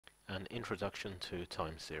An introduction to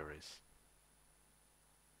time series.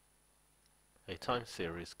 A time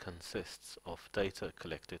series consists of data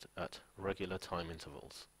collected at regular time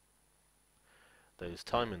intervals. Those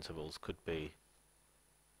time intervals could be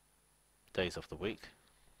days of the week.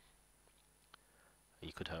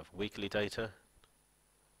 You could have weekly data,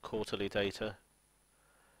 quarterly data,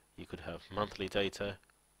 you could have monthly data,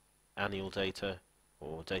 annual data,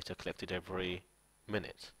 or data collected every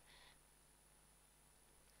minute.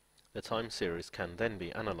 The time series can then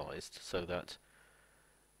be analyzed so that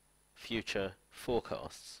future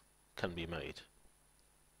forecasts can be made.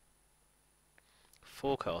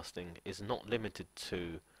 Forecasting is not limited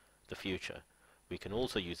to the future. We can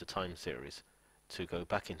also use a time series to go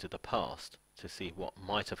back into the past to see what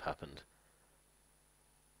might have happened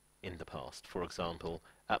in the past. For example,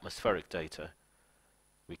 atmospheric data.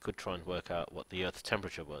 We could try and work out what the Earth's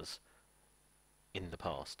temperature was in the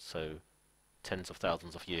past, so tens of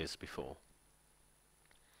thousands of years before.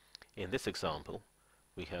 In this example,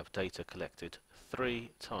 we have data collected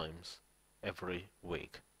 3 times every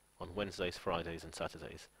week, on Wednesdays, Fridays and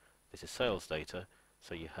Saturdays. This is sales data,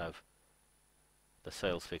 so you have the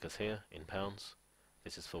sales figures here in pounds.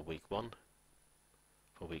 This is for week 1,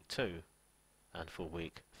 for week 2 and for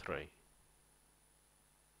week 3.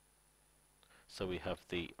 So we have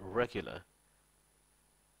the regular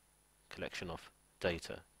collection of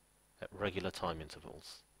data at regular time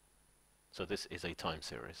intervals. So this is a time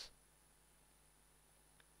series.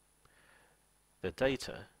 The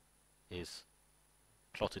data is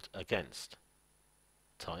plotted against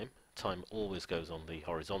time. Time always goes on the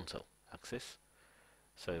horizontal axis.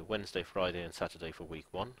 So Wednesday, Friday and Saturday for week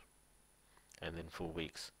 1, and then for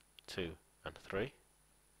weeks 2 and 3.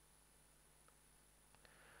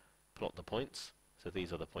 Plot the points. So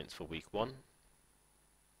these are the points for week 1,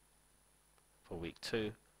 for week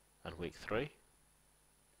 2 and week 3.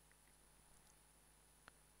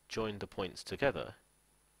 Join the points together,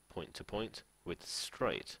 point to point, with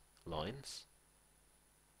straight lines.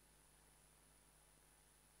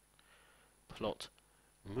 Plot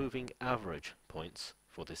moving average points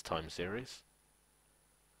for this time series.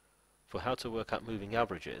 For how to work out moving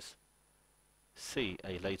averages, see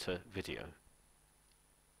a later video.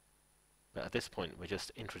 But at this point we're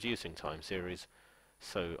just introducing time series,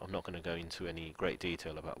 so I'm not going to go into any great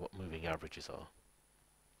detail about what moving averages are.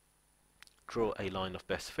 Draw a line of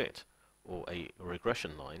best fit, or a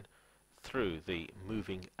regression line, through the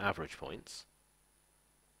moving average points,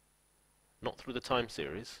 not through the time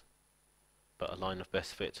series, but a line of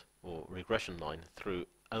best fit or regression line through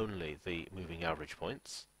only the moving average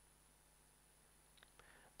points.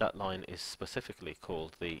 That line is specifically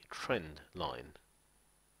called the trend line.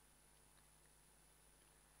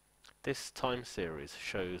 This time series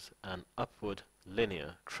shows an upward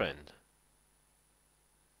linear trend.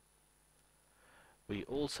 We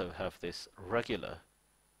also have this regular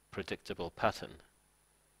predictable pattern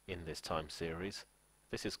in this time series.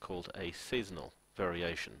 This is called a seasonal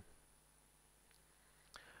variation.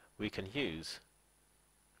 We can use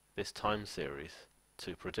this time series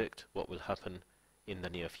to predict what will happen in the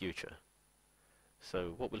near future.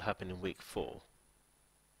 So what will happen in week 4?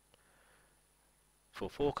 For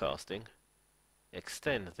forecasting,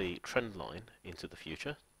 extend the trend line into the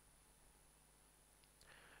future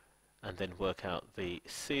and then work out the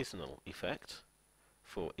seasonal effect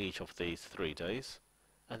for each of these 3 days,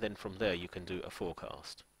 and then from there you can do a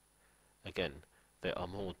forecast. Again, there are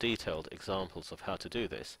more detailed examples of how to do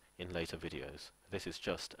this in later videos. This is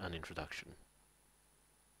just an introduction.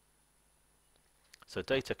 So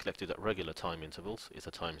data collected at regular time intervals is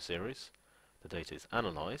a time series. The data is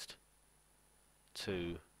analyzed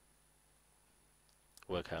to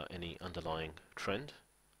work out any underlying trend.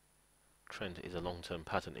 Trend is a long-term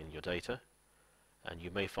pattern in your data, and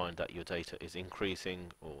you may find that your data is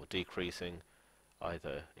increasing or decreasing.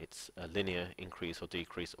 Either it's a linear increase or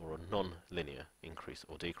decrease, or a non-linear increase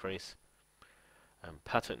or decrease.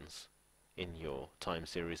 Patterns in your time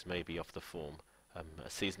series may be of the form a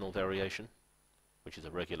seasonal variation, which is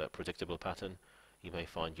a regular predictable pattern. You may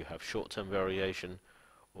find you have short-term variation,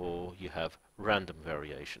 or you have random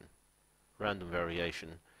variation. Random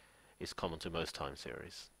variation is common to most time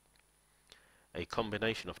series. A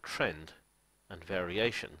combination of trend and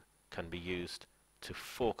variation can be used to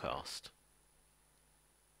forecast.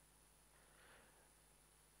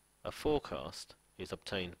 A forecast is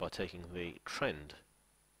obtained by taking the trend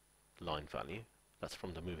line value, that's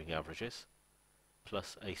from the moving averages,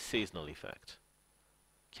 plus a seasonal effect,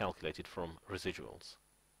 calculated from residuals.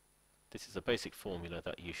 This is a basic formula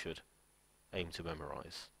that you should aim to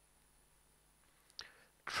memorize.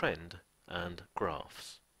 Trend and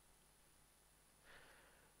graphs.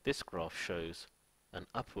 This graph shows an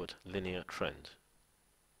upward linear trend.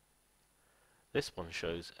 This one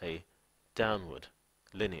shows a downward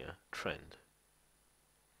linear trend.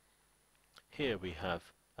 Here we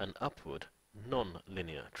have an upward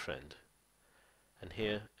non-linear trend, and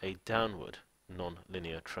here a downward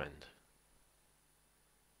non-linear trend.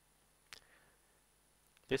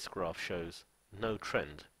 This graph shows no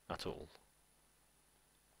trend at all.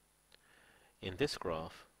 In this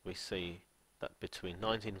graph we see that between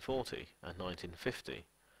 1940 and 1950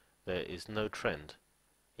 there is no trend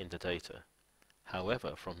in the data.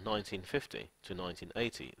 However, from 1950 to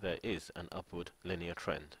 1980 there is an upward linear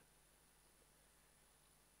trend.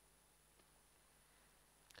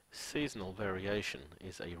 Seasonal variation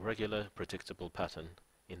is a regular, predictable pattern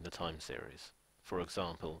in the time series. For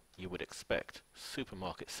example, you would expect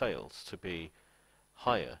supermarket sales to be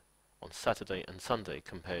higher on Saturday and Sunday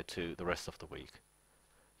compared to the rest of the week.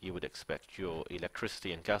 You would expect your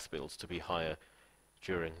electricity and gas bills to be higher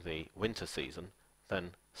during the winter season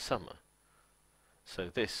than summer. So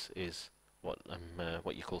this is what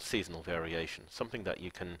you call seasonal variation, something that you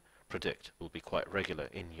can predict will be quite regular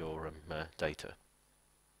in your data.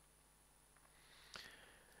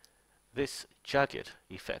 This jagged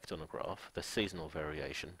effect on a graph, the seasonal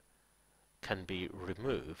variation, can be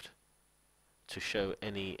removed to show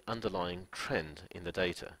any underlying trend in the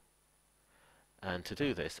data. And to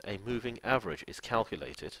do this, a moving average is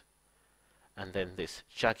calculated, and then this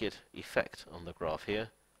jagged effect on the graph here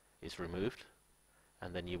is removed,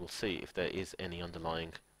 and then you will see if there is any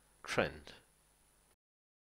underlying trend.